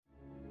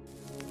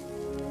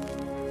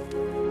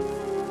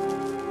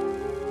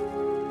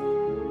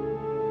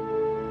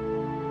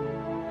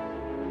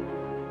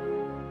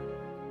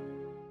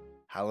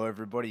Hello,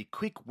 everybody.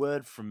 Quick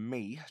word from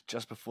me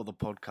just before the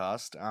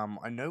podcast.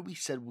 I know we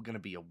said we're going to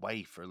be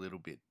away for a little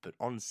bit, but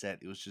on set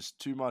it was just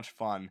too much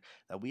fun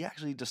that we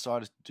actually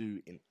decided to do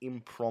an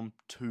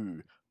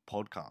impromptu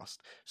podcast.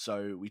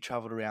 So we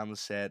traveled around the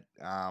set.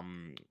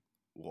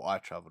 I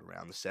traveled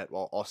around the set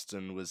while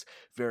Austin was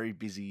very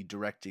busy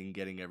directing,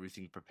 getting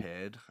everything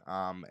prepared.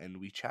 And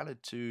we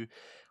chatted to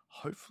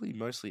hopefully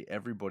mostly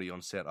everybody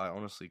on set. I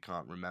honestly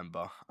can't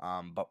remember.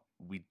 But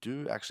we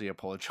do actually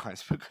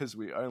apologize because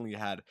we only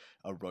had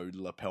a Rode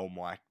lapel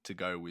mic to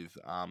go with.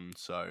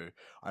 So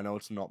I know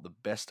it's not the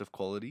best of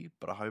quality,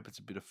 but I hope it's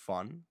a bit of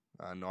fun.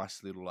 A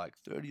nice little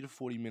 30 to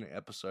 40 minute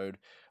episode.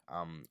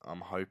 I'm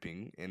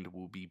hoping, and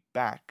we'll be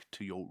back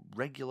to your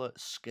regular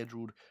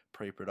scheduled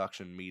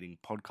pre-production meeting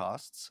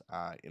podcasts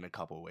in a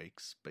couple of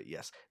weeks. But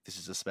yes, this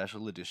is a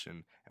special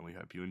edition, and we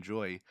hope you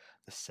enjoy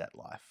the set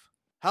life.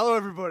 Hello,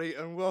 everybody,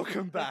 and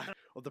welcome back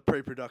of the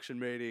pre-production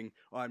meeting.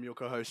 I'm your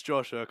co-host,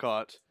 Josh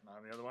Urquhart.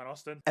 I'm the other one,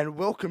 Austin. And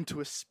welcome to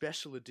a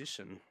special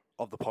edition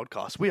of the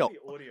podcast. We are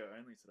audio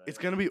only today. It's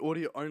going to be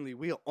audio only.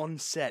 We are on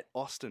set,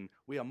 Austin.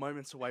 We are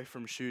moments away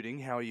from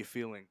shooting. How are you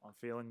feeling? I'm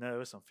feeling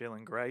nervous. I'm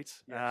feeling great.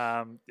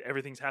 Yeah.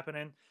 Everything's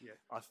happening. Yeah.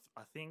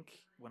 I think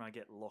when I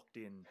get locked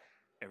in,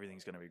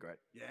 everything's going to be great.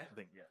 Yeah. I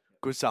think, yeah.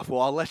 Good stuff.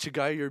 Well, I'll let you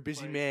go. You're a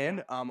busy Please.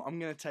 man. I'm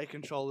going to take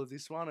control of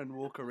this one and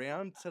walk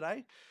around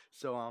today.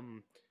 So,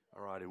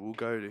 alrighty, we'll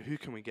go to who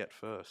can we get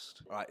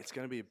first? Alright, it's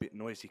going to be a bit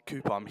noisy.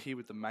 Cooper, I'm here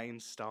with the main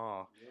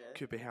star. Yeah.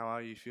 Cooper, how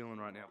are you feeling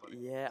right now, buddy?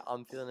 Yeah,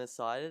 I'm feeling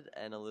excited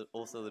and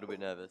also a little bit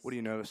nervous. What are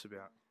you nervous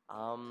about?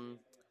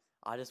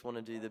 I just want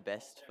to do the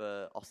best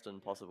for Austin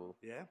possible.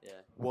 Yeah?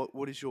 Yeah.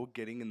 What is your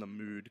getting in the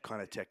mood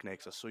kind of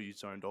techniques? I saw you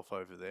zoned off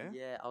over there.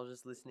 Yeah, I was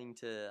just listening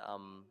to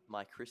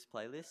my Chris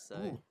playlist, so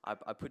Ooh.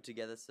 I put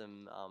together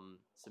some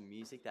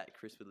music that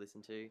Chris would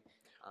listen to.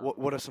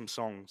 What are some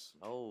songs?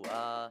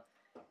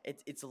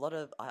 It's a lot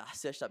of I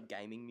searched up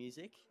gaming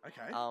music.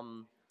 Okay.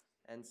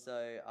 And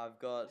so I've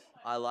got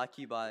I Like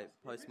You by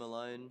Post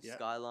Malone, Yeah.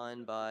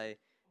 Skyline by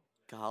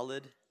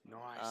Khalid,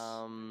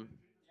 Nice.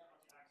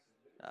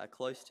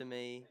 Close to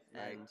Me,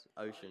 Mate. and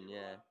Ocean.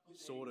 Yeah.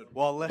 Sorted.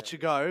 Well, I'll let you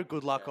go.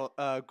 Good luck.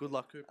 Good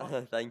luck,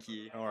 Cooper. Thank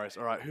you. No worries.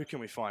 All right. Who can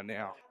we find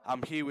now?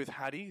 I'm here with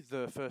Hattie,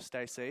 the first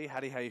AC.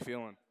 Hattie, how you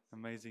feeling?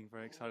 Amazing,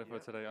 very excited for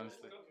today,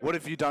 honestly. What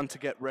have you done to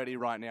get ready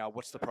right now?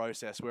 What's the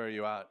process? Where are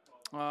you at?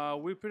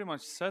 We're pretty much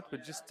set. We're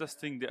just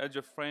testing the edge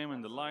of frame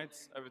and the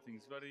lights.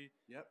 Everything's ready.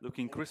 Yep.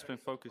 Looking crisp and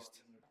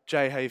focused.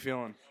 Jay, how you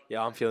feeling?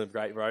 Yeah, I'm feeling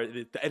great, bro.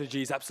 The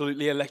energy is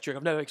absolutely electric.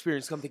 I've never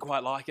experienced something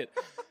quite like it.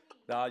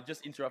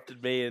 Just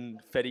interrupted me and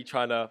Fetty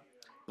trying to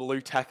blue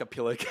tack a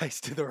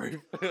pillowcase to the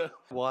roof.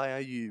 Why are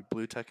you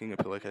blue tacking a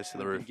pillowcase to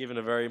the roof? Given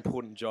a very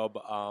important job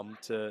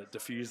to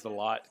diffuse the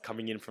light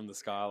coming in from the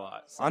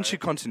skylight. So, Aren't you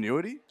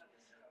continuity?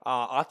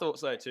 I thought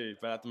so too,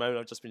 but at the moment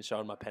I've just been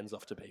showing my pens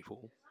off to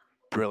people.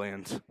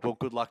 Brilliant. Well,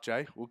 good luck,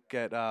 Jay. We'll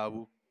get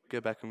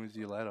back in with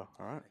you later.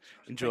 All right.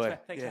 Enjoy.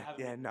 Thanks for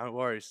having me. No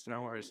worries.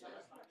 No worries.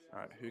 All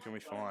right. Who can we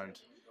find?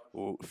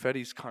 Well,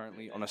 Fetty's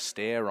currently on a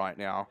stair right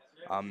now.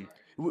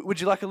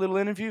 Would you like a little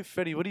interview,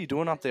 Fetty? What are you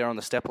doing up there on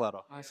the stepladder?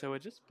 So we're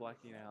just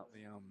blacking out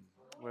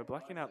we're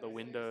blacking out the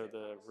window,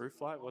 the roof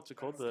light. What's it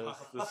called? The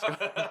roof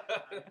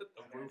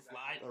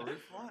light. A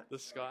roof light? the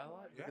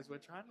skylight, because we're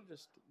trying to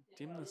just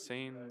dim the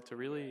scene to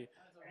really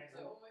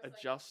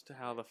adjust to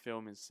how the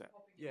film is set.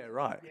 Yeah,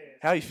 right.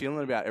 How are you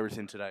feeling about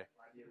everything today?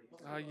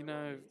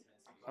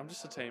 I'm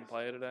just a team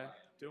player today,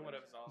 doing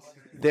whatever's asked.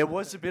 There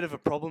was a bit of a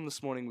problem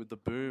this morning with the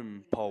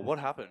boom pole. What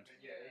happened?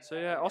 So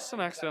yeah, Austin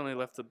accidentally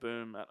left the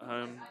boom at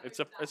home.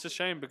 It's a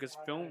shame because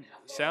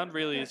sound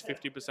really is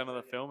 50% of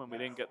the film, and we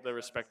didn't get the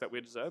respect that we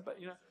deserve. But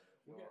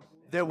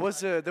There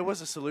was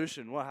a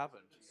solution. What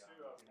happened?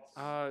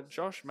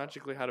 Josh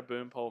magically had a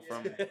boom pole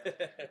from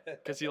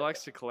because he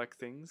likes to collect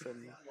things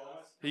and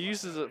he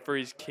uses it for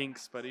his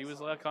kinks. But he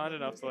was kind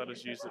enough to let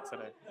us use it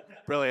today.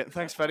 Brilliant.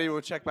 Thanks, Fatty.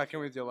 We'll check back in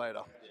with you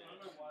later.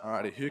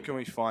 Alrighty, who can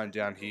we find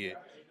down here?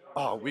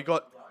 Oh, we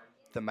got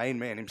the main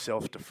man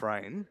himself,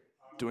 Dufresne,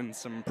 doing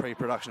some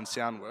pre-production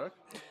sound work.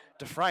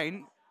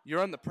 Dufresne,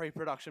 you're on the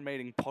pre-production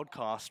meeting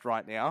podcast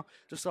right now.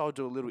 Just so I'll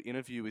do a little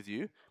interview with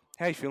you.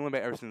 How are you feeling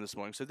about everything this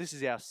morning? So this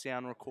is our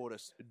sound recorder,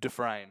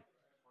 Dufresne.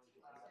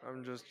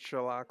 I'm just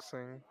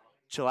chillaxing.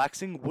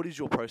 Chillaxing? What has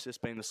your process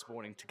been this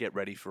morning to get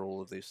ready for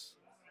all of this?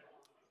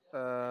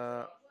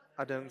 I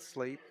didn't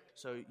sleep.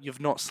 So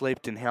you've not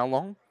slept in how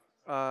long?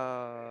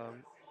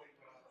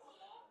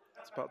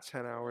 It's about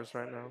 10 hours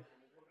right now.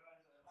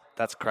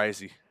 That's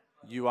crazy.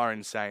 You are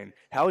insane.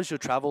 How was your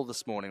travel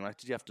this morning?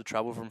 Did you have to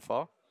travel from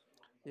far?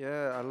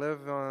 Yeah, I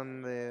live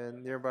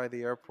nearby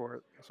the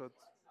airport, so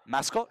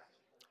Mascot?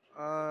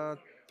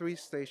 it's 3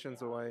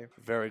 stations away.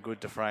 Very good,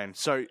 Dufresne.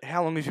 So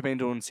how long have you been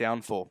doing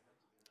sound for?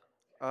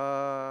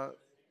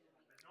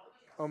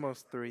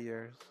 Almost 3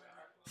 years.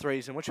 3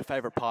 years. And what's your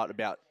favourite part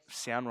about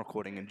sound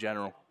recording in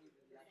general?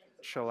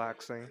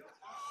 Chillaxing.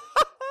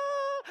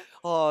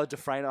 Oh,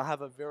 Dufresne, I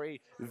have a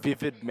very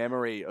vivid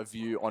memory of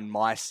you on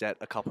my set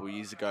a couple of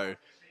years ago.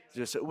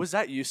 Was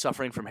that you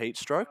suffering from heat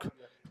stroke?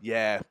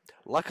 Yeah.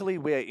 Luckily,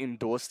 we're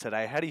indoors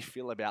today. How do you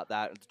feel about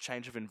that? The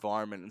change of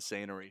environment and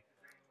scenery.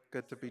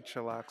 Good to be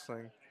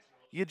chillaxing.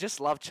 You just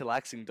love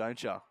chillaxing,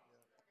 don't you?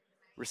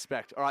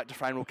 Respect. All right,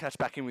 Dufresne, we'll catch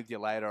back in with you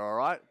later, all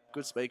right?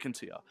 Good speaking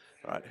to you.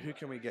 All right, who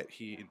can we get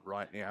here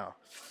right now?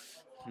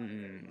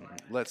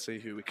 Let's see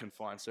who we can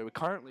find. So we're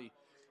currently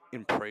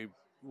in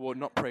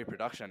not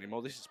pre-production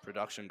anymore. This is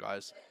production,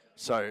 guys.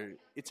 So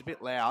it's a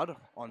bit loud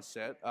on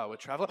set. We're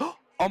traveling.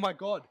 Oh, my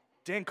God.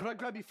 Dan, could I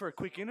grab you for a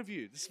quick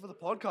interview? This is for the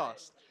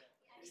podcast.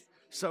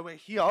 So we're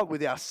here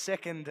with our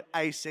second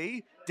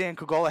AC. Dan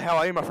Kogola, how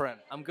are you, my friend?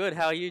 I'm good.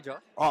 How are you, Josh?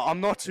 Oh, I'm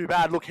not too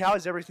bad. Look, how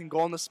has everything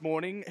gone this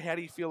morning? How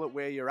do you feel at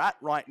where you're at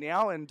right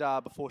now and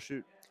before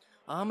shoot?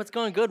 It's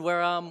going good.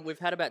 We've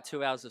had about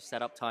 2 hours of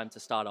setup time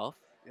to start off.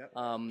 Yep.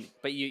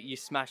 But you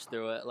smashed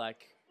through it.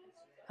 Like,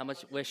 how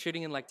much? We're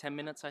shooting in like 10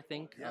 minutes, I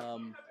think. Yep.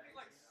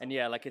 And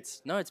yeah, like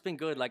it's been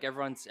good. Like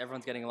everyone's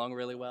getting along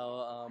really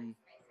well.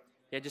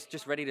 Yeah,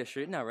 just ready to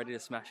shoot now. Ready to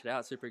smash it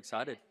out. Super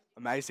excited.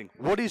 Amazing.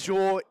 What is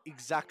your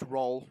exact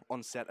role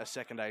on set as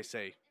second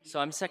AC? So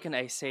I'm second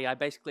AC. I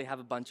basically have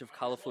a bunch of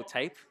colourful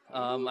tape.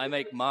 I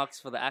make marks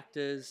for the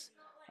actors.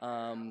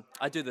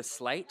 I do the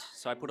slate,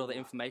 so I put all the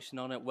information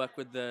on it. Work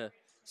with the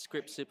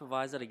script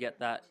supervisor to get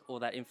all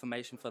that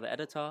information for the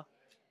editor,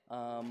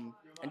 and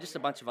just a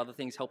bunch of other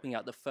things, helping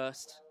out the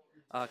first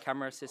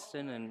camera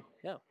assistant. And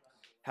yeah.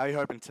 How are you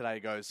hoping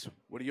today goes?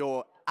 What are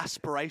your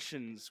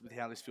aspirations with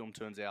how this film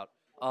turns out?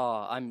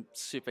 Oh, I'm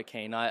super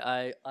keen.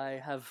 I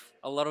have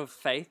a lot of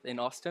faith in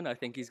Austin. I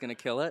think he's going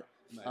to kill it.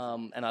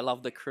 And I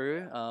love the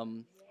crew.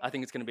 I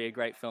think it's going to be a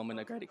great film and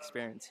a great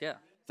experience, yeah.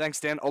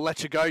 Thanks, Dan. I'll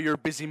let you go. You're a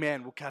busy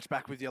man. We'll catch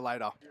back with you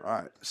later. All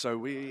right. So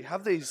we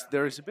have these.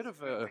 There is a bit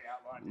of a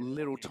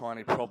little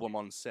tiny problem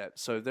on set.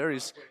 So there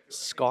is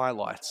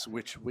skylights,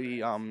 which we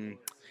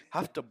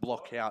have to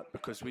block out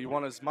because we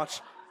want as much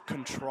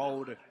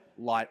controlled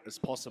light as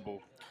possible.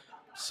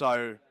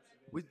 So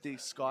with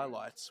these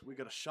skylights, we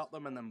got to shut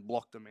them and then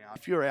block them out.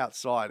 If you're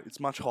outside, it's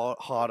much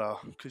harder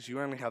because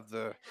you only have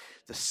the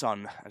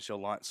sun as your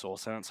light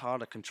source, and it's hard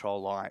to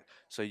control light.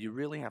 So you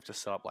really have to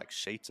set up like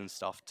sheets and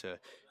stuff to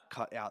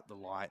cut out the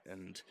light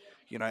and,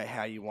 you know,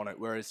 how you want it.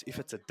 Whereas if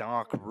it's a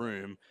dark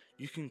room,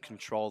 you can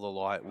control the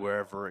light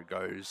wherever it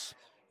goes.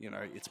 You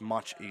know, it's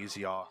much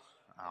easier.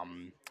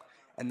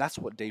 And that's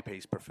what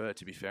DPs prefer,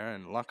 to be fair.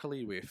 And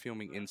luckily, we're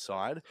filming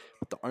inside.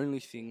 But the only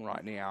thing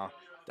right now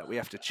that we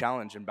have to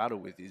challenge and battle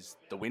with is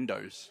the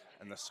windows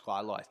and the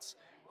skylights.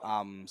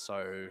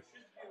 So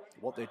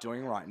what they're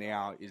doing right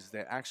now is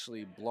they're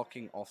actually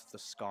blocking off the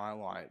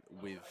skylight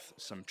with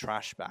some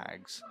trash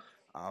bags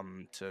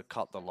to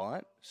cut the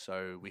light.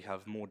 So we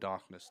have more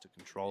darkness to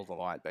control the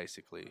light,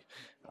 basically,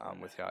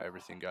 with how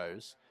everything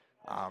goes.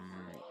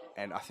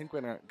 And I think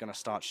we're going to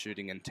start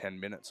shooting in 10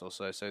 minutes or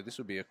so. So this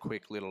would be a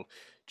quick little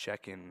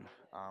check-in.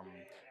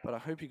 But I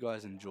hope you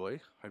guys enjoy.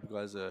 Hope you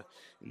guys are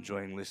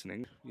enjoying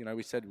listening. You know,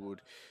 we said we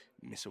would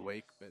miss a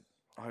week, but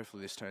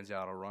hopefully this turns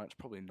out all right. It's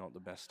probably not the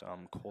best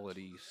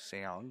quality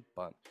sound,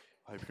 but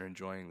I hope you're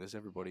enjoying. There's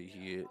everybody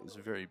here. It's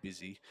very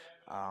busy.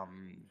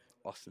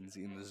 Austin's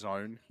in the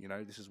zone. You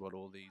know, this is what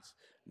all these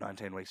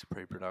 19 weeks of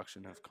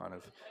pre-production have kind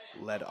of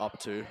led up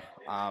to.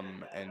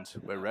 And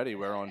we're ready.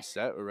 We're on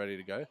set. We're ready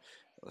to go.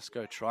 Let's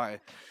go try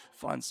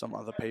find some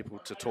other people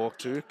to talk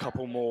to. A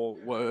couple more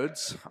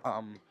words.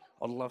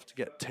 I'd love to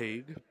get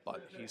Teague,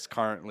 but he's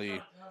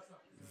currently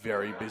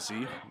very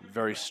busy,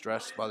 very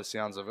stressed by the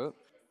sounds of it.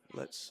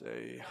 Let's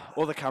see.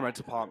 All the camera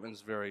department's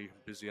very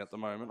busy at the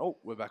moment. Oh,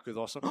 we're back with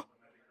Austin.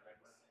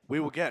 We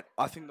will get,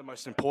 I think, the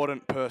most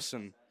important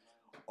person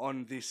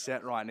on this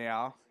set right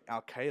now,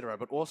 our caterer,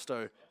 but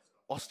also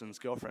Austin's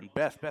girlfriend,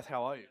 Beth. Beth,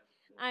 how are you?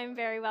 I'm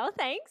very well,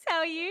 thanks. How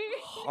are you?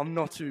 I'm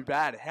not too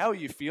bad. How are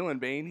you feeling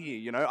being here,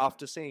 you know,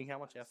 after seeing how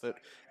much effort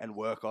and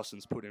work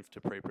Austin's put into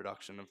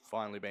pre-production and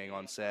finally being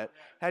on set?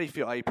 How do you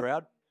feel? Are you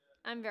proud?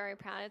 I'm very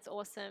proud. It's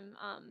awesome.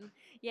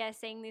 Yeah,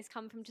 seeing this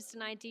come from just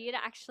an idea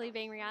to actually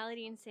being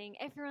reality and seeing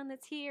everyone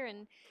that's here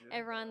and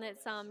everyone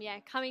that's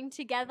coming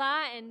together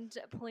and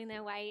pulling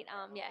their weight.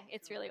 Yeah,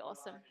 it's really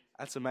awesome.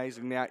 That's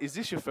amazing. Now, is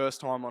this your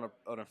first time on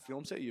a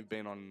film set? You've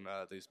been on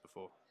these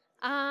before?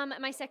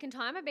 My second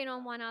time. I've been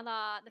on one other,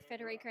 the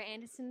Federico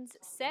Anderson's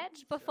set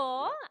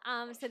before.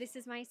 So this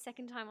is my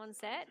second time on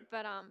set.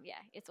 But yeah,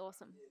 it's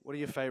awesome. What are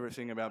your favourite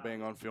thing about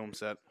being on film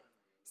set?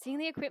 Seeing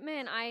the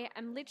equipment. I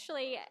am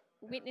literally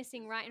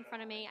witnessing right in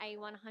front of me a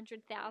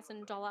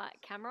 $100,000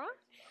 camera,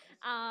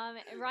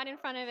 right in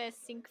front of a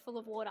sink full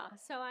of water.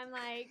 So I'm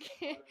like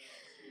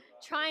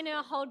trying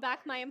to hold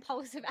back my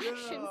impulsive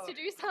actions to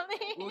do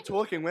something. We're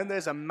talking when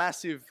there's a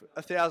massive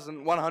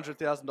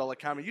 $100,000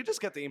 camera, you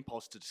just get the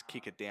impulse to just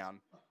kick it down.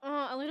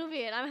 Oh, a little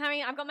bit.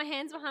 I've got my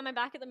hands behind my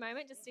back at the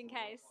moment, just in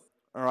case.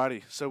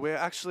 Alrighty, so we're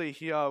actually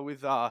here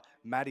with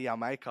Maddie, our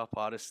makeup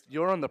artist.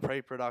 You're on the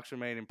pre-production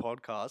meeting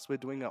podcast. We're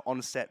doing an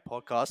on-set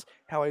podcast.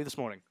 How are you this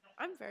morning?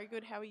 I'm very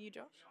good. How are you,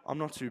 Josh? I'm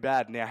not too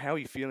bad. Now, how are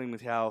you feeling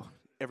with how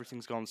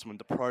everything's gone? Some of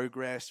the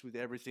progress with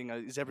everything.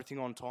 Is everything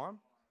on time?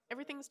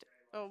 everything's.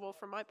 Oh well,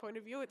 from my point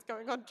of view, it's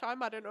going on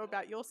time. I don't know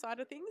about your side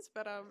of things,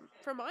 but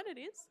from mine it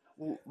is.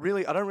 Well,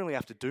 really, I don't really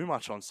have to do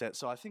much on set,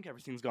 so I think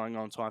everything's going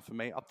on time for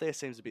me. Up there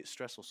seems a bit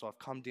stressful, so I've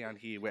come down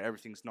here where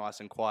everything's nice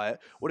and quiet.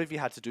 What have you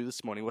had to do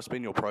this morning? What's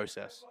been your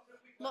process?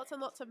 Lots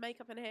and lots of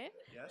makeup and hair,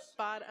 Yes.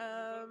 but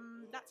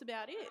that's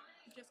about it.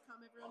 Just calm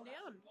everyone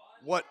down.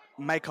 What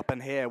makeup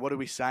and hair? What are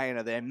we saying?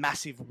 Are there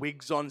massive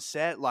wigs on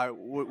set? Like,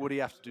 what do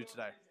you have to do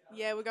today?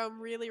 Yeah, we're going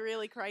really,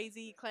 really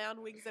crazy,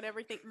 clown wigs and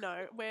everything.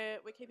 No, we're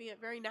keeping it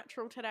very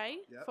natural today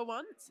Yep. for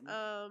once.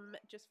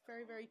 Just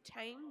very, very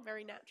tame,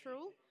 very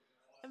natural,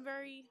 and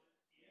very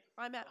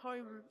I'm at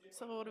home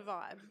sort of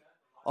vibe.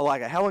 I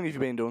like it. How long have you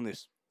been doing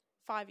this?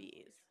 5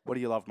 years. What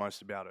do you love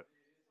most about it?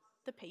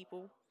 The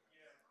people.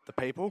 The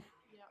people?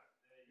 Yeah.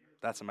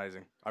 That's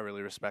amazing. I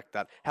really respect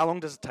that. How long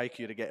does it take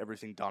you to get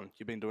everything done?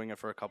 You've been doing it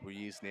for a couple of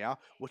years now.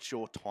 What's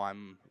your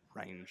time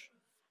range?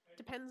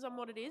 Depends on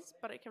what it is,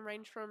 but it can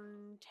range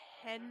from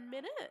 10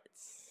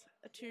 minutes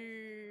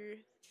to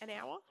an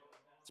hour.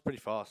 It's pretty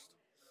fast.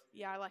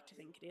 Yeah, I like to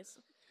think it is.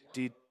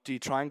 Do you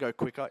try and go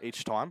quicker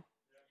each time?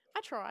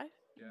 I try.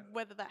 Yeah.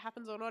 Whether that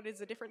happens or not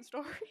is a different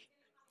story.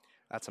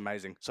 That's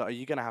amazing. So are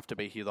you going to have to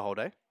be here the whole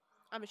day?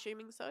 I'm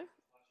assuming so.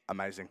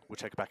 Amazing. We'll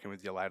check back in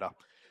with you later.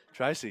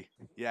 Tracy,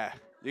 yeah,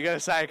 you're going to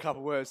say a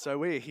couple words. So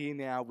we're here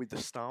now with the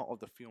star of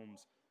the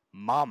film's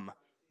mum,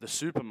 the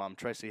super mum.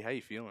 Tracy, how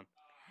you feeling?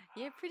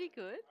 Yeah, pretty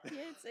good.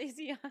 Yeah, it's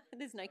easy.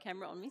 There's no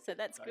camera on me, so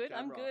that's No good.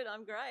 I'm camera. good.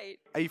 I'm great.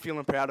 Are you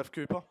feeling proud of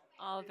Cooper?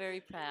 Oh, very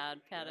proud.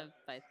 Proud of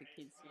both the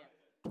kids, yeah.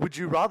 Would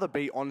you rather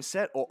be on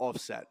set or off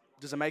set?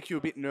 Does it make you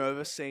a bit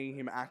nervous seeing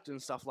him act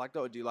and stuff like that,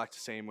 or do you like to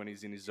see him when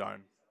he's in his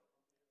zone?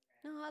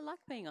 No, I like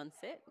being on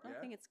set. Yeah?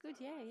 I think it's good.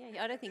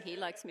 Yeah. I don't think he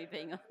likes me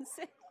being on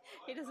set.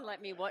 He doesn't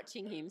like me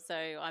watching him, so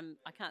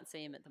I can't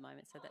see him at the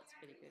moment, so that's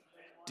pretty good.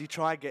 Do you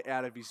try and get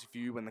out of his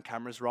view when the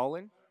camera's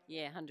rolling?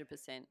 Yeah, 100%.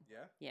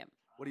 Yeah. Yeah.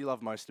 What do you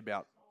love most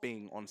about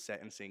being on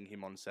set and seeing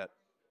him on set?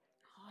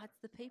 Oh, it's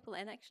the people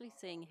and actually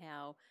seeing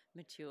how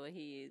mature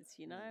he is,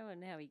 you know,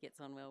 and how he gets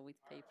on well with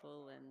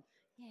people, and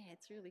yeah,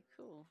 it's really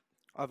cool.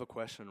 I have a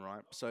question,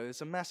 right? So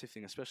it's a massive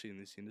thing, especially in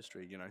this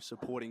industry, you know,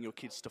 supporting your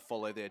kids to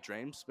follow their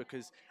dreams,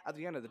 because at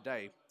the end of the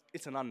day,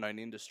 it's an unknown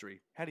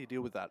industry. How do you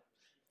deal with that?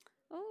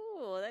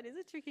 Oh, that is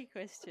a tricky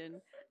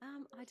question.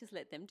 I just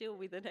let them deal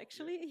with it,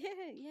 actually.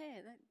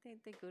 Yeah,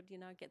 they're good, you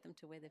know, get them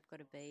to where they've got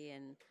to be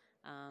and,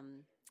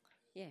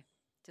 yeah,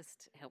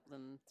 just help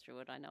them through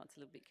it. I know it's a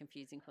little bit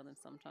confusing for them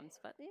sometimes,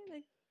 but yeah,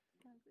 they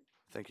go good.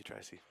 Thank you,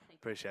 Tracy. Thank you.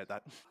 Appreciate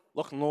that.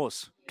 Lachlan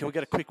Laws, can we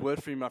get a quick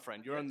word for you, my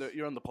friend? You're on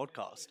the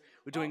podcast.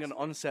 We're doing an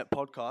on-set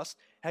podcast.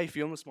 How you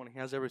feeling this morning?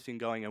 How's everything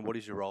going, and what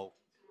is your role?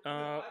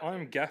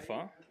 I'm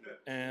gaffer,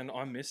 and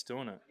I miss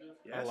doing it.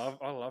 Yes.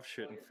 I love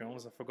shooting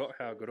films. I forgot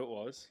how good it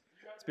was.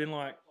 It's been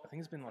like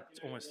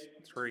almost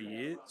 3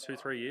 years,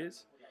 2-3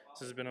 years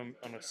since I've been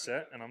on a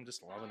set, and I'm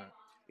just loving it.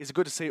 Is it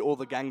good to see all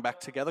the gang back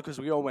together? Because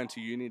we all went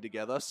to uni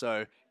together.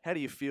 So how do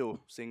you feel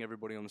seeing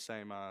everybody on the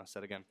same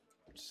set again?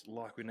 Just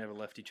like we never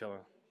left each other.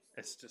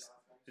 It's just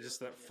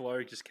that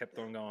flow just kept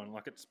on going.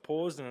 Like it's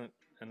paused and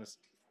it's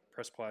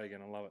press play again.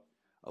 I love it.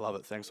 I love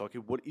it. Thanks, Lockie.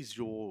 What is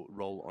your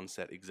role on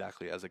set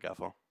exactly as a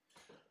gaffer?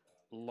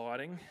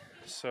 Lighting,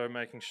 so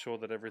making sure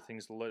that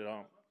everything's lit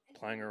up,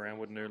 playing around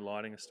with new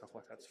lighting and stuff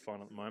like that's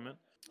fun at the moment.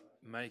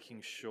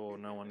 Making sure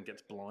no one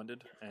gets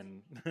blinded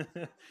and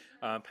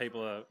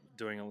people are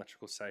doing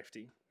electrical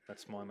safety.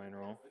 That's my main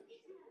role.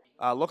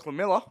 Lachlan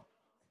Miller.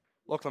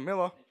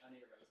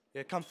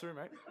 Yeah, come through,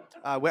 mate.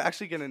 We're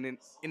actually getting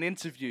an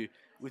interview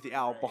with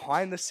our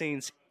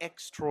behind-the-scenes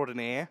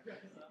extraordinaire,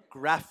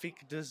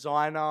 graphic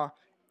designer,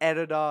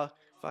 editor.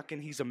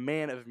 Fucking, he's a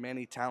man of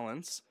many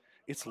talents.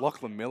 It's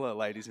Lachlan Miller,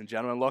 ladies and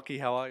gentlemen. Lockie,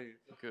 how are you?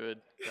 Good.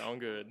 Going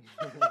good.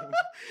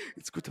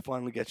 It's good to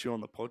finally get you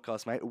on the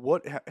podcast, mate.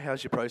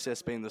 How's your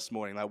process been this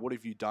morning? Like, what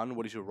have you done?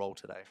 What is your role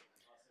today?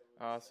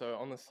 So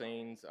on the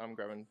scenes, I'm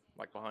grabbing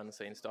like behind the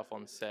scenes stuff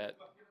on set,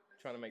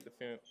 trying to make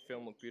the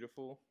film look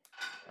beautiful.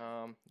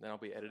 Then I'll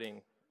be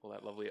editing all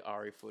that lovely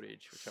RE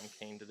footage, which I'm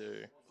keen to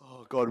do.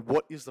 Oh, God,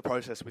 what is the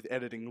process with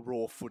editing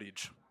raw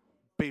footage?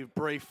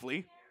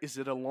 Briefly, is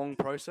it a long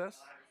process?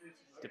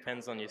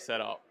 Depends on your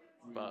setup,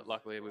 but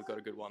luckily we've got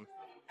a good one.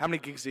 How many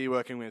gigs are you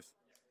working with?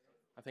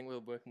 I think we're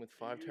working with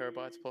 5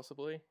 terabytes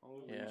possibly.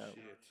 Yeah.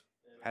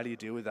 How do you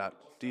deal with that?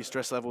 Do your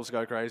stress levels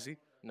go crazy?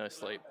 No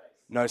sleep.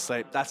 No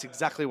sleep. That's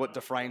exactly what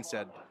Dufresne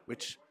said,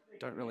 which I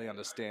don't really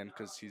understand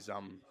because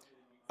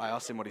I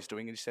asked him what he's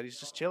doing and he said he's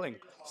just chilling.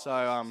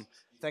 So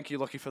thank you,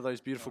 Lockie, for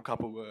those beautiful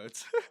couple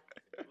words.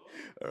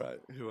 All right,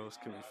 who else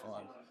can we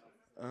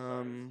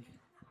find?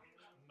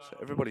 So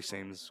everybody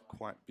seems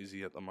quite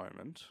busy at the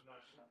moment.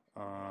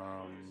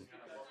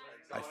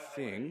 I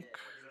think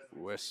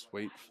we're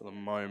sweet for the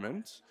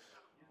moment.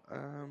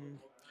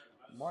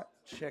 Might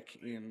check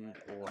in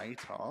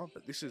later,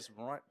 but this is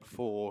right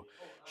before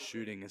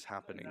shooting is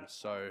happening.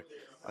 So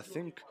I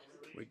think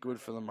we're good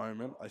for the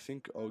moment. I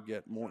think I'll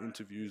get more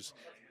interviews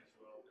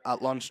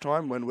at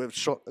lunchtime when we've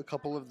shot a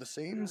couple of the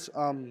scenes.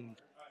 And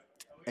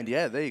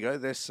yeah, there you go.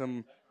 There's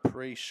some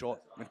pre-shot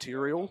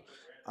material.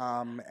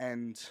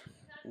 And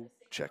we'll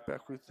check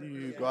back with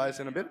you guys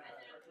in a bit.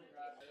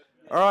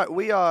 All right,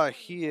 we are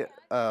here.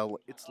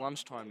 It's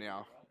lunchtime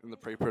now in the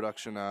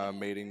pre-production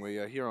meeting. We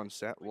are here on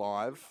set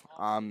live.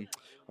 I'm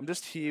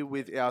just here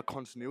with our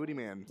continuity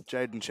man,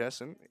 Jaden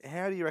Chesson.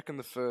 How do you reckon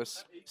the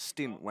first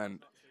stint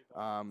went?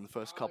 The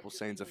first couple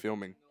scenes of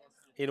filming.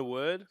 In a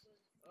word,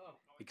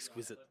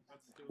 exquisite.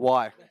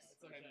 Why?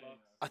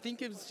 I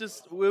think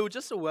we were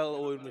just a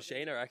well-oiled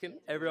machine, I reckon.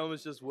 Everyone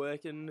was just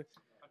working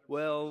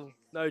well,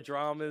 no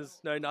dramas,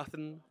 no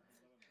nothing.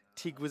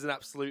 Tig was an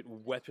absolute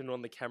weapon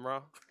on the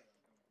camera.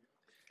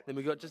 Then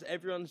we got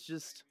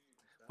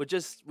we're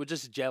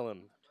just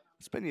gelling.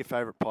 What's been your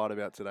favourite part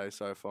about today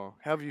so far?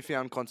 How have you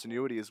found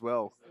continuity as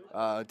well,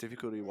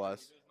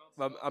 difficulty-wise?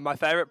 My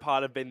favourite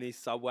part have been these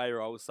subway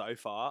rolls so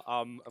far.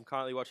 I'm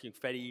currently watching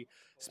Fetty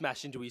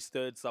smash into his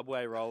third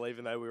subway roll,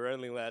 even though we were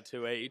only allowed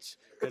 2 each.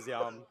 Because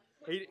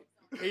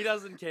he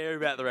doesn't care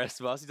about the rest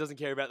of us. He doesn't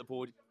care about the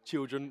poor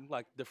children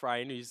like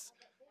Dufresne, who's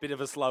a bit of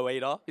a slow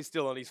eater. He's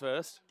still on his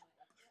first.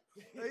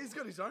 He's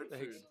got his own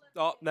food.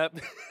 Oh, no.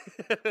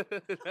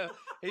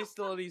 He's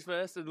still on his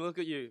first, and look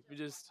at you. We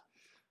just...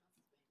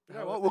 You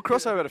know what? We'll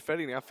cross over to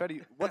Fetty now.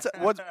 Fetty,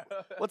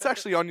 what's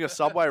actually on your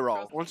subway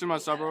roll? What's in my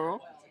subway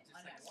roll?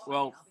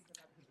 Well,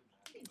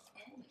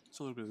 it's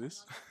a little bit of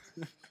this.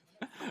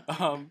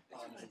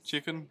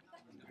 Chicken,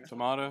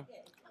 tomato,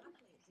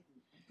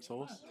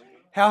 sauce.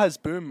 How has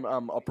Boom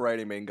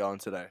operating been going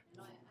today?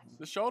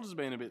 The shoulder's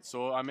been a bit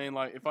sore. I mean,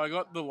 like, if I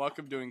got the luck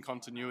of doing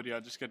continuity,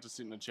 I just get to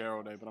sit in a chair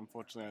all day, but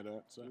unfortunately I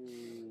don't, so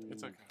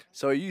it's okay.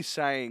 So are you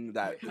saying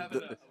that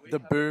the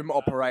Boom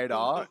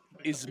operator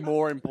is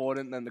more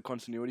important than the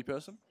continuity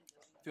person?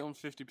 Film's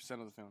 50%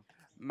 of the film.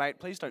 Mate,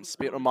 please don't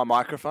spit on my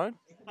microphone.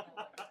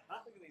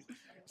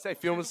 Say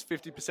film is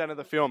 50% of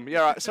the film. Yeah,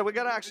 right. So we're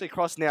going to actually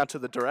cross now to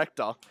the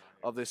director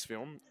of this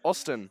film.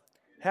 Austin,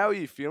 how are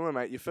you feeling,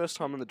 mate? Your first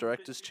time in the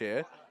director's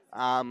chair.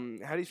 How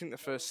do you think the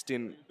first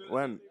stint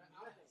went?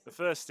 The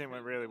first stint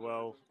went really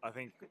well. I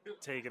think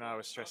Teague and I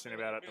were stressing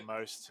about it the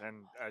most,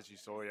 and as you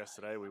saw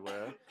yesterday, we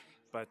were.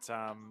 But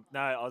no,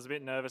 I was a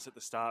bit nervous at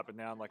the start, but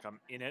now I'm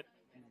in it.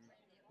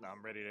 No,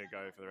 I'm ready to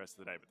go for the rest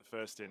of the day. But the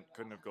first stint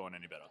couldn't have gone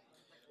any better.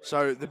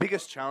 So the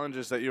biggest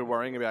challenges that you were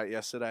worrying about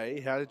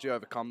yesterday, how did you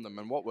overcome them,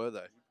 and what were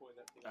they?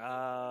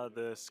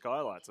 The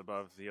skylights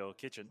above your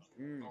kitchen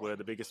were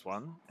the biggest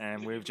one,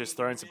 and we've just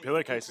thrown some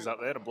pillowcases up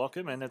there to block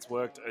them, and it's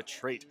worked a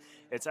treat.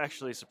 It's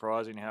actually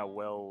surprising how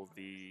well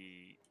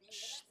the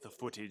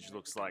footage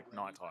looks like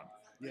nighttime,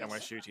 and we're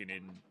shooting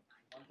in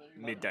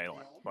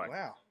mid-daylight.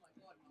 Wow.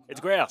 It's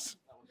grouse.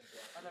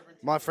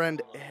 My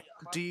friend,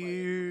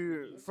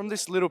 from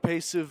this little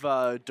piece of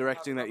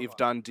directing that you've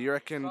done, do you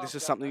reckon this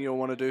is something you'll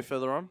want to do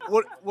further on?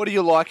 What do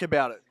you like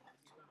about it?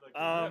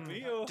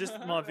 Just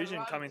my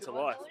vision coming to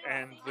life,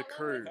 and the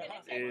crew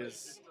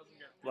is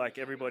like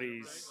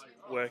everybody's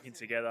working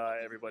together,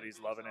 everybody's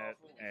loving it,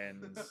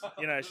 and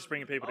it's just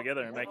bringing people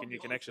together and making new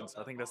connections.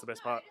 I think that's the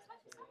best part.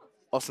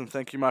 Awesome,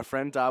 thank you, my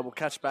friend. We'll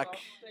catch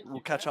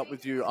up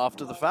with you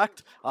after the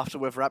fact, after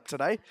we've wrapped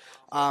today.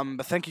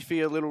 But thank you for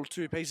your little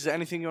 2 pieces.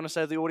 Anything you want to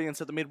say to the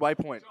audience at the midway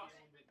point?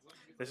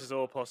 This is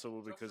all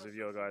possible because of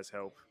your guys'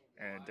 help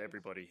and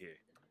everybody here.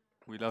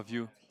 We love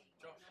you.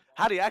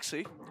 Howdy,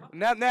 actually,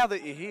 now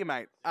that you're here,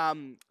 mate,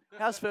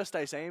 how's first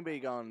day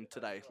CMB going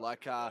today?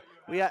 Like, have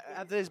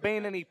there's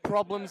been any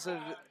problems? Of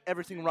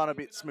everything run a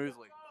bit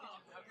smoothly?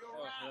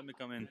 Let me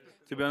come in.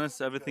 To be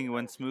honest, everything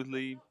went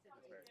smoothly,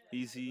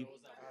 easy.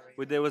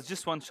 There was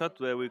just one shot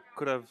where we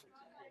could have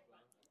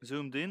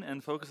zoomed in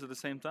and focused at the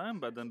same time,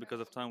 but then because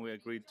of time we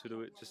agreed to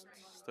do it just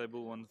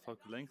stable one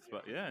focal length.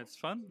 But yeah, it's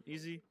fun,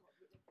 easy.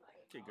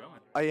 Keep going.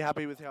 Are you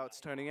happy with how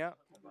it's turning out?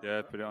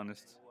 Yeah, pretty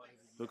honest.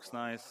 Looks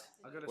nice,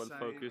 well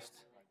focused.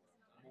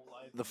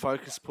 The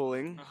focus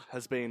pulling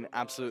has been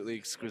absolutely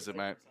exquisite,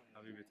 mate.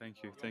 Thank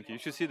you. You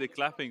should see the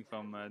clapping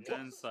from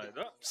Dan's side.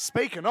 Oh.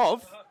 Speaking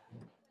of,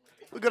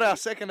 we've got our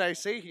second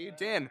AC here.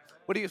 Dan,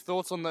 what are your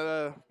thoughts on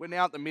we're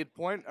now at the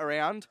midpoint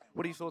around.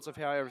 What are your thoughts of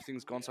how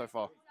everything's gone so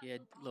far? Yeah,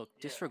 look,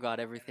 disregard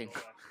everything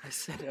I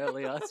said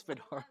earlier. It's been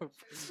horrible.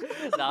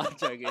 No, I'm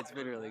joking. It's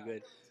been really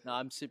good. No,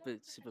 I'm super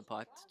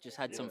piped. Just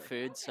had some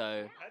food,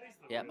 so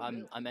yeah,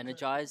 I'm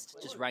energized.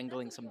 Just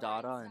wrangling some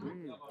data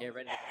and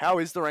ready. How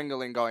is the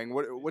wrangling going?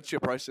 What's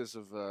your process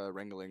of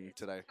wrangling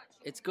today?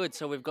 It's good.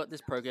 So we've got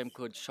this program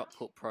called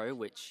Shotput Pro,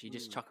 which you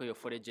just chuck all your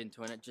footage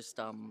into, and it just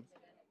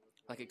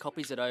it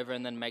copies it over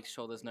and then makes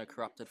sure there's no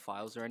corrupted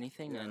files or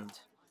anything, and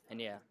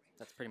yeah,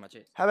 that's pretty much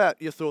it. How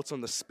about your thoughts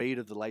on the speed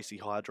of the Lacy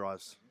high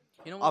drives?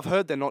 You know what? I've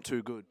heard they're not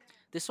too good.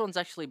 This one's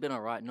actually been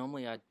alright.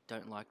 Normally I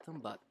don't like them,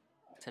 but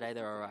today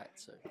they're alright.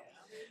 So,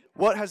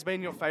 what has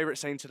been your favourite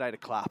scene today to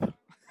clap?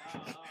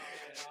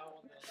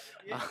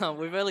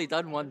 We've only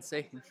done one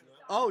scene.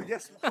 Oh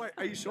yes, wait,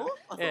 are you sure?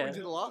 I thought we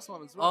did the last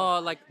one as well.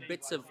 Oh, like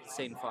bits of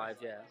scene 5,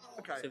 yeah.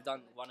 Okay. So we've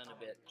done one and a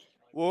bit.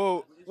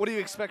 Well, what do you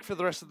expect for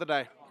the rest of the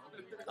day?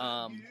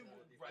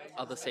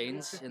 Other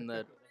scenes in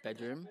the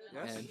bedroom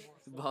and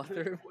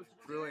bathroom.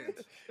 Brilliant.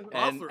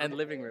 And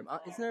living room.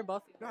 Isn't there a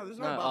bathroom? No, there's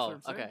no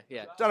bathroom. Oh, okay,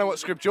 yeah. Don't know what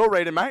script you're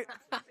reading, mate.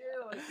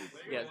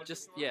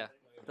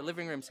 The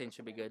living room scene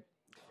should be good.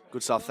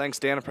 Good stuff. Thanks,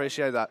 Dan.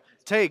 Appreciate that.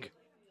 Teague,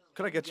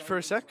 could I get you for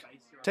a sec?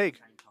 Teague,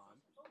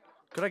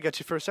 could I get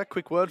you for a sec?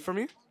 Quick word from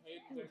you.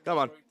 Come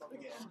on.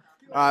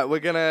 All right, we're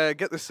going to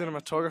get the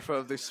cinematographer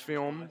of this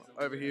film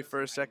over here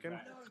for a second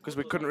because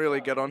we couldn't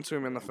really get onto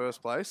him in the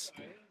first place.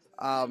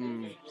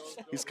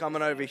 He's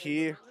coming over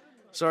here.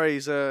 Sorry,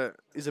 he's a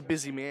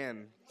busy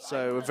man,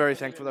 so we're very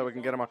thankful that we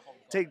can get him on.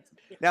 Teague,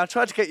 now, I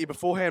tried to get you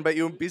beforehand, but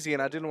you were busy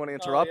and I didn't want to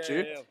interrupt you.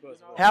 Yeah, of course.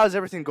 How has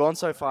everything gone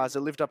so far? Has it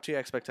lived up to your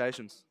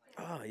expectations?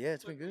 Oh yeah,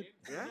 it's been good.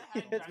 Yeah,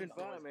 it's been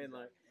fun. I mean,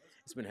 like,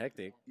 it's been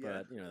hectic,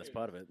 but that's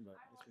part of it. But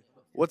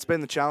What's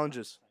been the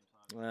challenges?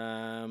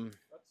 I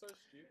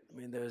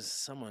mean, there was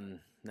someone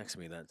next to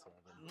me that.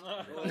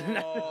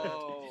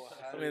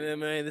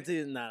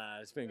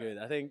 It's been good.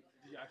 I think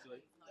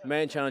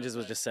main challenges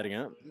was just setting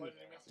up,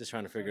 just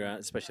trying to figure out,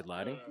 especially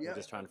lighting.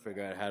 Just trying to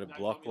figure out how to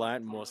block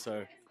light, more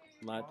so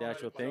light the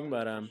actual thing.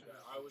 But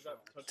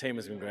the team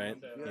has been great.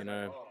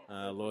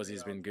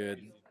 Lawsy's been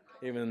good.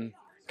 Even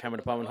camera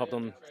department hopped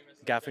on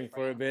gaffing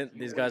for a bit.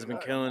 These guys have been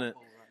killing it.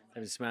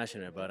 They've been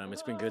smashing it, but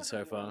it's been good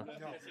so far.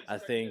 I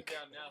think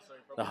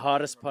the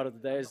hardest part of the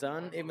day is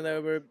done. Even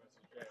though we're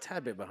a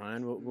tad bit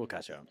behind, we'll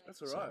catch up.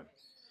 That's all right.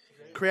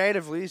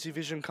 Creatively, is your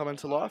vision coming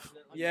to life?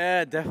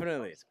 Yeah,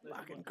 definitely. It's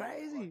fucking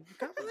crazy.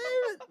 Can't believe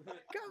it.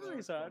 Can't believe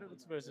it. Sorry, I'm not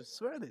supposed to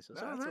swear this. No,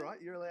 that's all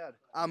right. You're allowed.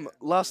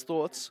 Last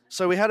thoughts.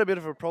 So we had a bit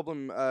of a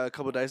problem a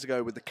couple of days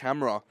ago with the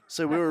camera.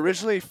 So we were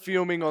originally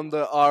filming on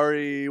the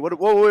Ari. What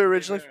were we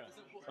originally?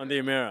 On the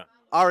Amira.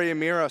 Ari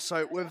Amira.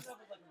 So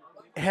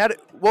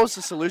what was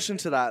the solution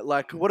to that?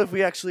 Like, what if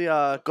we actually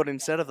got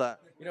instead of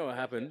that? You know what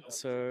happened?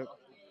 So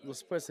we're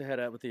supposed to head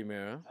out with the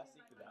Amira,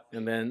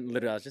 and then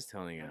literally I was just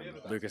telling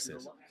Lucas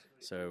this.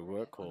 So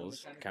work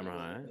calls, camera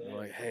hire. They're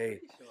like, hey,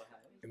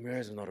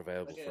 Amira's not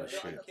available for a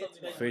shoot.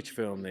 Feature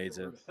film needs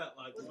it.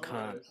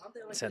 Can't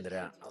send it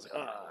out. I was like,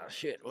 oh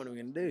shit, what are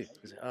we gonna do?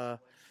 He's like,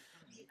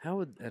 how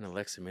would an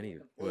Alexa Mini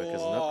work as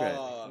an upgrade?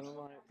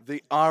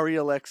 The Ari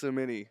Alexa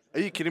Mini. Are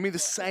you kidding me? The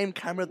same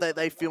camera that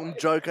they filmed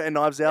Joker and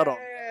Knives Out on.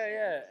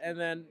 Yeah. And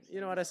then, you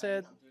know what I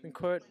said? In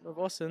quote of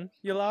Austin,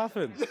 you're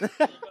laughing.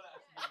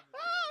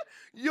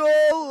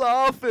 You're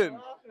laughing.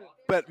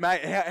 But,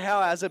 mate,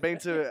 how has it been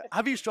to...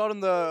 Have you shot on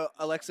the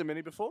Alexa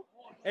Mini before?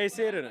 I've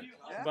seen it in it,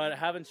 but I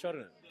haven't shot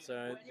in it.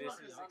 So this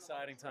is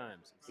exciting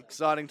times.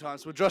 Exciting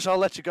times. Well, Josh, I'll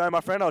let you go,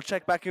 my friend. I'll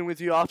check back in with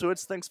you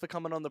afterwards. Thanks for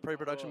coming on the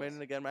pre-production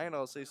meeting again, mate.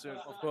 I'll see you soon.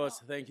 Of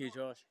course. Thank you,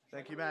 Josh.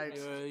 Thank you, mate.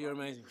 You're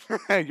amazing.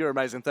 You're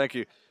amazing. Thank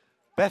you.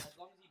 Beth,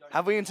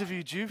 have we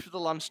interviewed you for the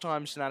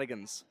lunchtime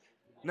shenanigans?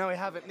 No, we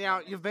haven't. Now,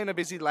 you've been a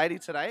busy lady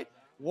today.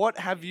 What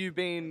have you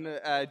been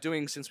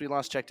doing since we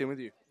last checked in with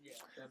you?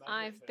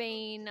 I've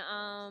been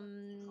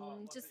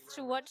just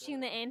watching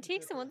the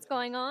antics and what's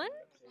going on.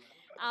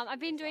 I've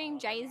been doing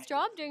Jay's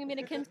job, doing a bit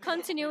of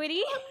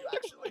continuity.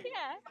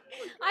 Yeah.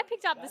 I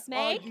picked up the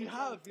SMEG. Oh, you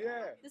have,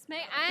 yeah. The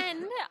SMEG,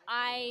 and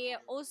I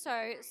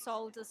also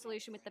solved the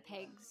solution with the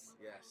pegs.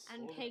 Yes.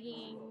 And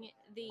pegging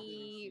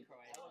the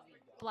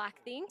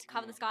black thing to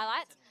cover the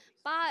skylights.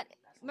 But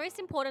most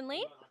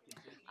importantly,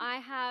 I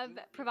have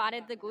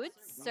provided the goods,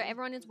 so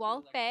everyone is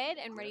well fed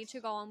and ready to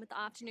go on with the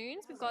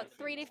afternoons. We've got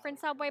 3 different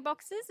Subway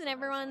boxes and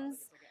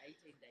everyone's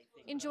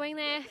enjoying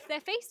their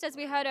feast, as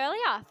we heard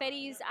earlier.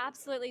 Fetty's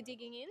absolutely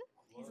digging in.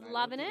 He's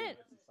loving it.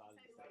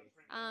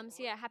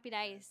 So yeah, happy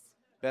days.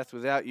 Beth,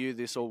 without you,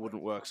 this all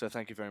wouldn't work, so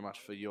thank you very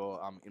much for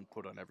your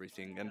input on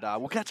everything, and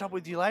we'll catch up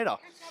with you later.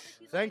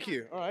 Thank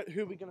you. All right,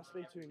 who are we going to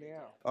speak to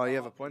now? Oh, you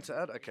have a point to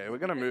add? Okay, we're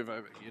going to move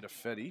over here to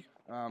Fetty.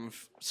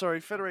 Sorry,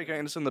 Federico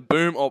Anderson, the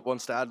Boom Op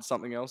wants to add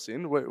something else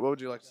in. What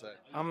would you like to say?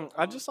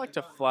 I'd just like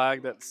to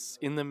flag that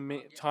in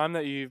the time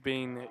that you've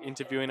been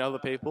interviewing other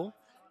people,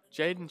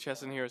 Jaden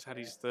Chesson here has had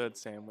his 3rd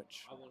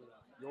sandwich.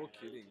 You're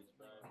kidding.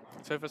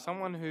 So for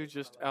someone who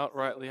just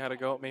outrightly had a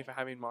go at me for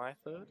having my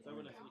 3rd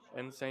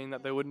and saying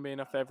that there wouldn't be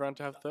enough for everyone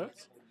to have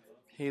 3rds,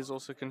 he has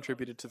also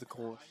contributed to the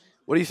cause.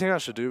 What do you think I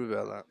should do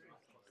about that?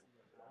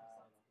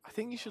 I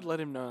think you should let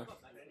him know.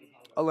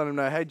 I'll let him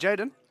know. Hey,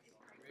 Jaden.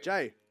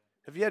 Jay,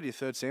 have you had your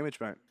 3rd sandwich,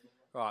 mate?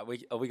 Right,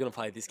 are we going to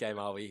play this game,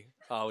 are we?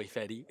 Are we,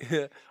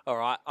 Fetty? All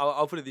right,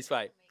 I'll put it this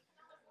way.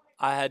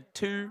 I had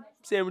 2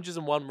 sandwiches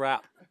and 1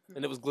 wrap,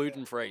 and it was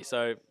gluten-free,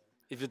 so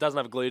if it doesn't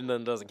have gluten,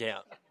 then it doesn't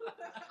count.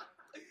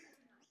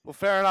 Well,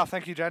 fair enough.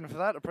 Thank you, Jaden, for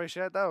that.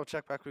 Appreciate that. I'll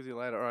check back with you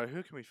later. All right,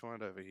 who can we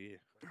find over here?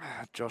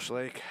 Josh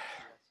Leake.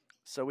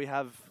 So we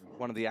have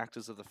one of the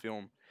actors of the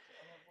film.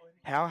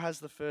 How has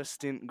the first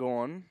stint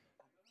gone,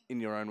 in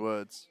your own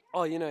words?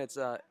 Oh,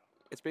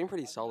 it's been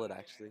pretty solid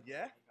actually.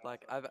 Yeah.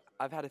 Like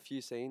I've had a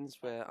few scenes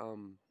where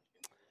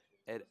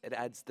it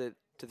adds to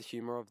the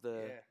humor of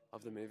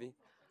the movie.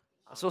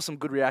 I saw some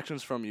good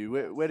reactions from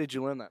you. Where did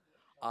you learn that?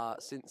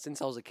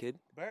 Since I was a kid.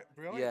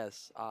 Really?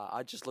 Yes.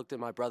 I just looked at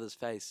my brother's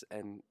face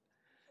and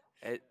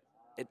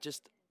it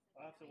just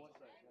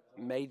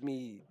made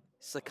me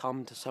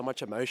succumb to so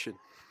much emotion.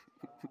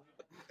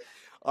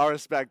 I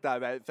respect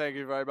that, mate. Thank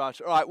you very much.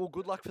 All right, well,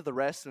 good luck for the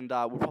rest, and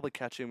we'll probably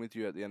catch in with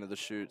you at the end of the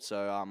shoot.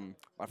 So,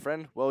 my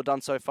friend, well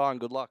done so far, and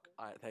good luck.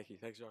 All right, thank you.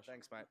 Thanks, Josh.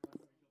 Thanks, mate.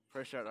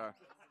 Appreciate that.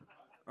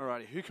 All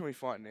righty, who can we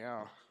find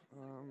now?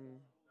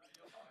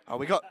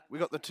 We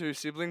got the two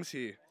siblings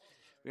here.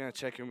 We're gonna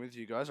check in with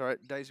you guys. All right,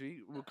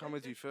 Daisy, we'll come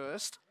with you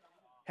first.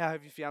 How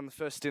have you found the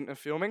first stint of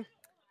filming?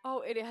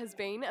 Oh, it has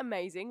been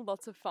amazing,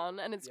 lots of fun,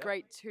 and it's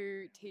great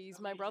to tease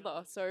my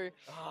brother. So,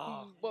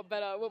 what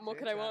better? What more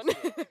could I want?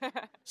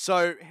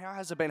 So, how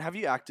has it been? Have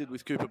you acted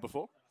with Cooper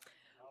before?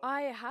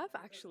 I have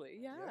actually,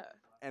 yeah.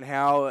 And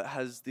how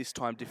has this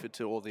time differed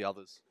to all the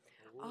others?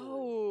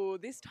 Oh,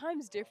 this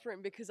time's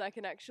different because I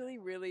can actually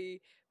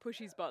really push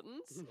his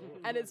buttons,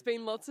 and it's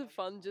been lots of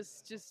fun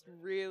just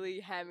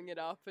really hamming it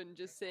up and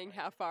just seeing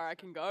how far I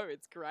can go.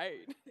 It's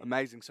great.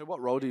 Amazing. So,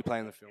 what role do you play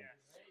in the film?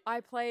 I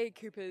play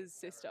Cooper's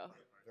sister.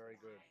 Very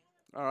good.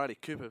 Alrighty,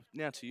 Cooper,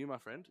 now to you, my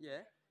friend. Yeah?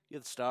 You're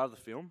the star of the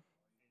film.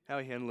 How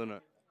are you handling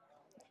it?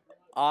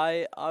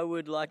 I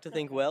would like to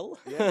think well.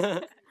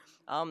 Yeah.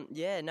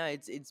 No,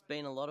 it's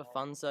been a lot of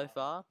fun so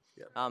far.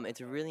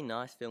 It's a really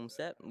nice film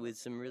set with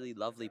some really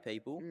lovely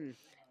people.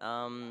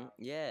 And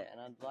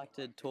I'd like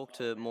to talk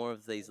to more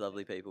of these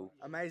lovely people.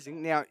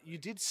 Amazing. Now, you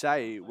did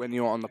say when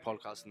you were on the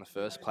podcast in the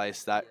first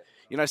place that,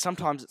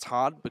 sometimes it's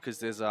hard because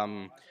there's,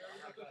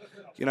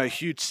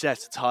 huge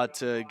sets. It's hard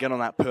to get on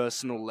that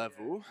personal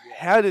level.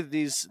 How did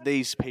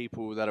these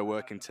people that are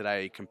working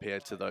today compare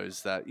to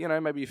those that,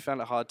 maybe you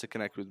found it hard to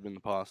connect with in the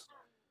past?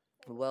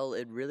 Well,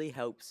 it really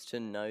helps to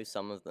know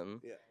some of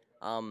them,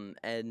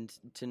 and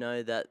to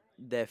know that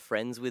they're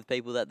friends with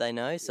people that they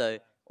know. So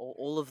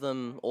all of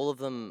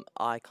them,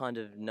 I kind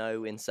of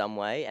know in some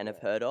way and have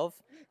heard of.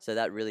 So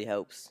that really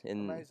helps.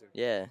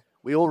 Yeah.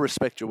 We all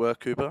respect your work,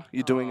 Cooper.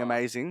 You're doing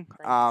amazing.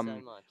 Thank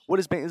you so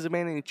much. Has there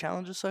been any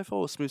challenges so far,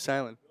 or smooth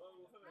sailing?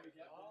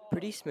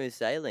 Pretty smooth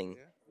sailing.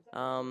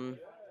 Smooth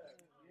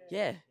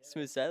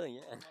sailing.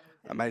 Yeah.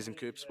 Amazing,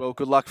 Coops. Well,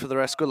 good luck for the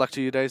rest. Good luck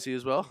to you, Daisy,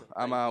 as well.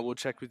 We'll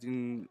check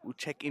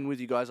in with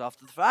you guys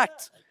after the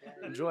fact.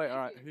 Enjoy. All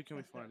right, who can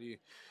we find here?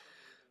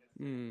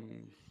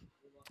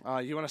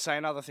 You want to say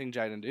another thing,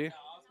 Jaden? Do you?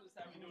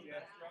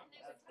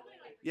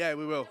 Yeah,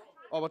 we will.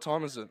 Oh, what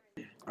time is it?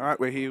 All right,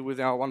 we're here with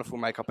our wonderful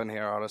makeup and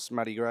hair artist,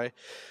 Maddie Gray.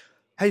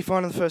 How you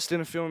finding the first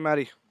dinner film,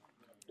 Maddie?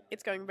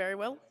 It's going very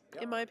well,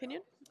 in my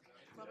opinion.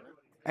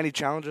 Any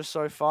challenges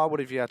so far? What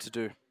have you had to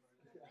do?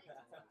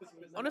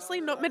 Honestly,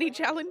 not many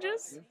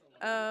challenges.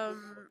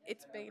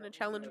 It's been a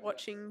challenge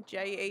watching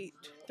Jay eat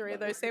 3 of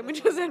those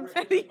sandwiches and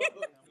fatty.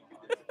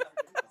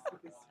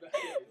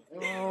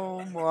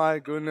 Oh my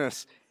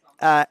goodness.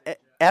 Out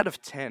of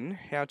 10,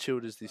 how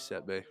chilled has this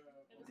set been?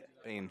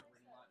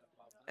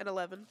 An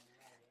 11.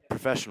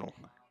 Professional.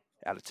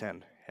 Out of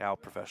 10, how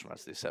professional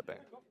has this set been?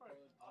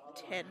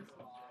 10.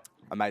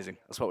 Amazing.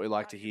 That's what we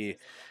like to hear.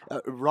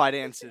 Right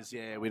answers,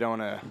 yeah. We don't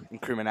want to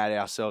incriminate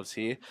ourselves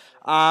here.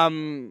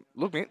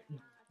 Look, man,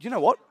 you know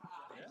what?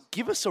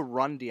 Give us a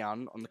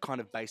rundown on the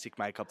kind of basic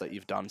makeup that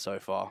you've done so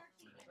far.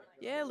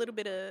 Yeah, a little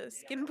bit of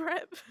skin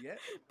prep. Yeah.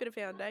 Bit of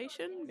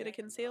foundation, bit of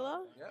concealer,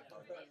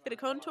 bit of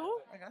contour,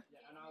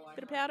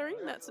 bit of powdering.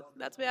 That's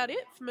about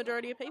it for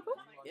majority of people.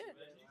 Yeah.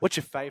 What's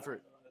your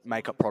favourite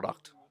makeup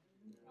product?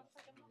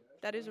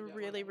 That is a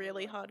really,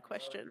 really hard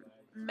question.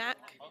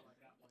 MAC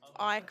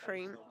eye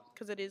cream,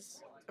 because it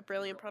is a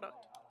brilliant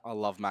product. I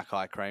love MAC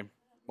eye cream.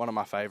 One of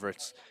my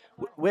favourites.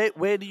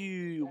 Where do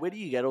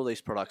you get all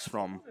these products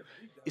from?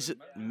 Is it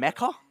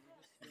Mecca?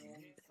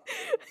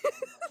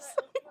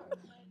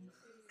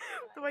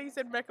 The way you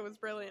said Mecca was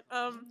brilliant.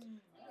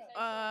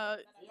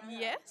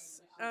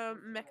 Yes.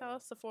 Mecca,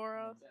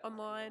 Sephora,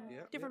 online,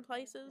 different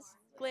places.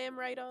 Glam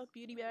Radar,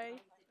 Beauty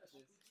Bay.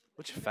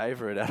 What's your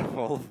favourite out of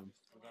all of them?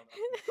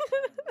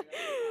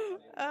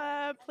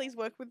 Please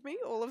work with me,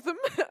 all of them.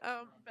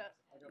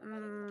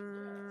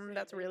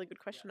 That's a really good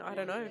question. I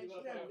don't know.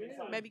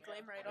 Maybe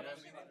Glam Radar.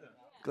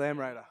 Glam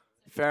Radar.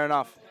 Fair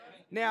enough.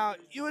 Now,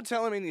 you were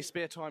telling me in your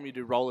spare time you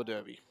do roller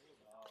derby.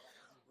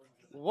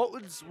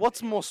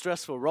 What's more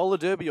stressful, roller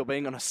derby or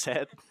being on a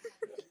set?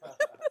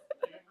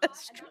 A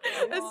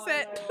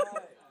set.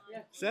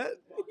 Set?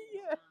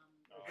 Yeah.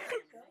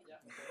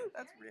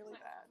 That's really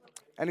bad.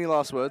 Any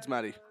last words,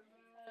 Maddie?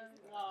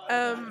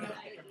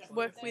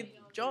 Work with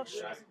Josh.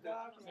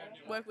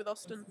 Work with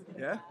Austin.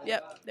 Yeah?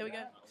 Yep, there we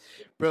go.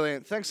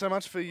 Brilliant. Thanks so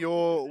much for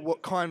your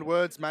kind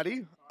words,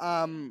 Maddie.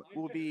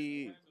 We'll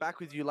be back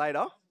with you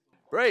later.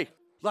 Bree,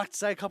 like to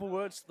say a couple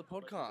words to the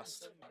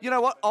podcast. You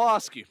know what? I'll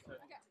ask you.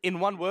 In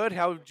one word,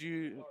 how would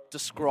you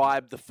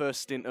describe the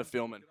first stint of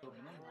filming?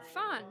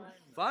 Fun.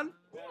 Fun?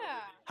 Yeah.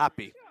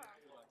 Happy.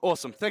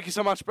 Awesome. Thank you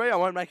so much, Bree. I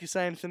won't make you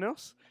say anything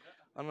else.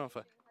 I don't know if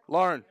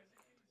Lauren,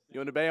 you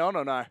want to be on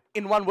or no?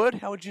 In one word,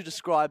 how would you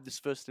describe this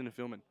first stint of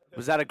filming?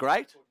 Was that a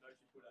great?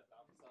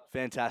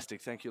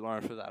 Fantastic. Thank you,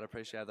 Lauren, for that. I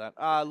appreciate that.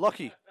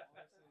 Lockie,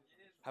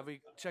 have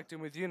we checked in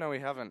with you? No, we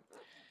haven't.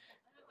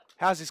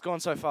 How's this gone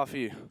so far for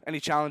you? Any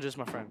challenges,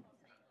 my friend?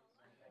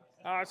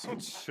 It's not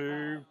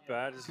too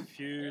bad. There's a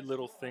few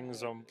little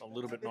things I'm a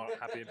little bit not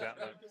happy about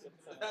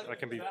that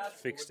can be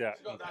fixed out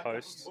in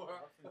post.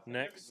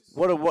 Next.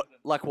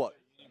 Like what?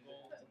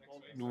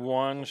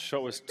 One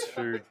shot was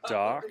too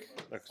dark.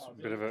 Like, a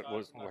bit of it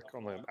was like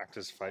on the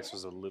actor's face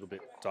was a little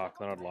bit darker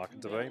than I'd like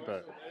it to be,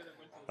 but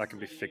That can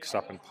be fixed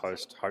up in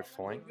post,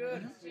 hopefully.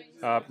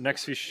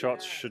 Next few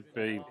shots should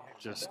be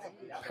just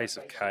a piece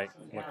of cake.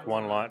 Like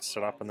one light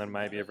set up, and then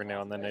maybe every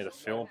now and then need a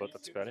fill, but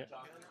that's about it.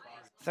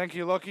 Thank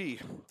you, Lockie.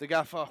 The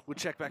gaffer. We'll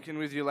check back in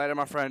with you later,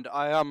 my friend.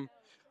 I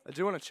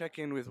do want to check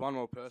in with one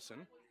more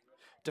person.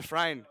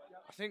 Dufresne,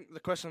 I think the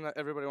question that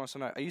everybody wants to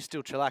know, are you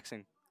still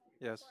chillaxing?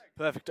 Yes.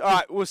 Perfect. All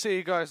right, we'll see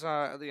you guys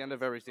at the end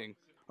of everything.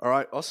 All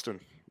right,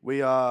 Austin,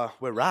 we're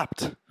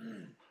wrapped.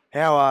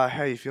 How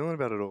are you feeling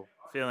about it all?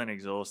 Feeling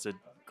exhausted.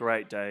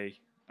 Great day.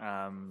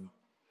 I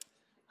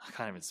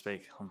can't even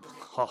speak.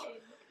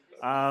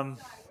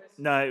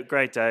 No,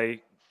 great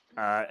day.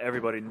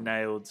 Everybody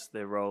nailed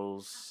their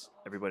roles.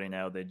 Everybody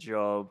nailed their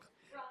job.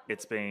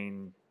 It's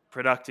been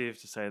productive,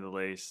 to say the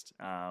least.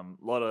 A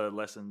lot of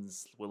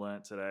lessons were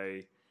learnt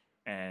today,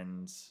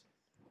 and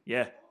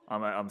yeah,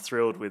 I'm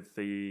thrilled with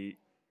the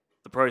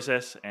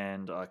process,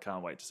 and I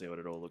can't wait to see what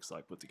it all looks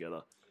like put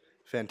together.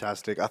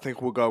 Fantastic. I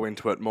think we'll go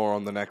into it more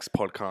on the next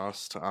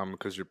podcast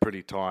because you're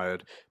pretty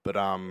tired. But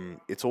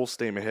it's all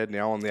steam ahead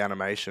now on the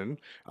animation.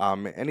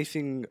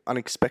 Anything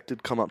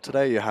unexpected come up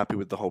today? You're happy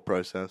with the whole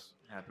process?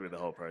 Happy with the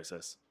whole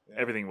process.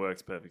 Everything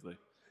works perfectly.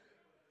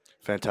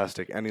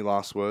 Fantastic. Any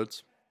last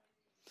words?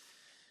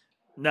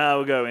 No,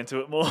 we'll go into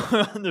it more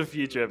on the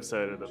future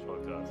episode of the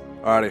podcast.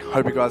 Alrighty.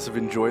 Hope you guys have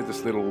enjoyed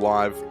this little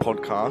live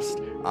podcast.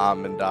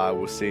 And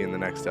we'll see you in the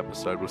next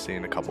episode. We'll see you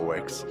in a couple of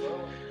weeks.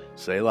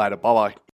 See you later. Bye-bye.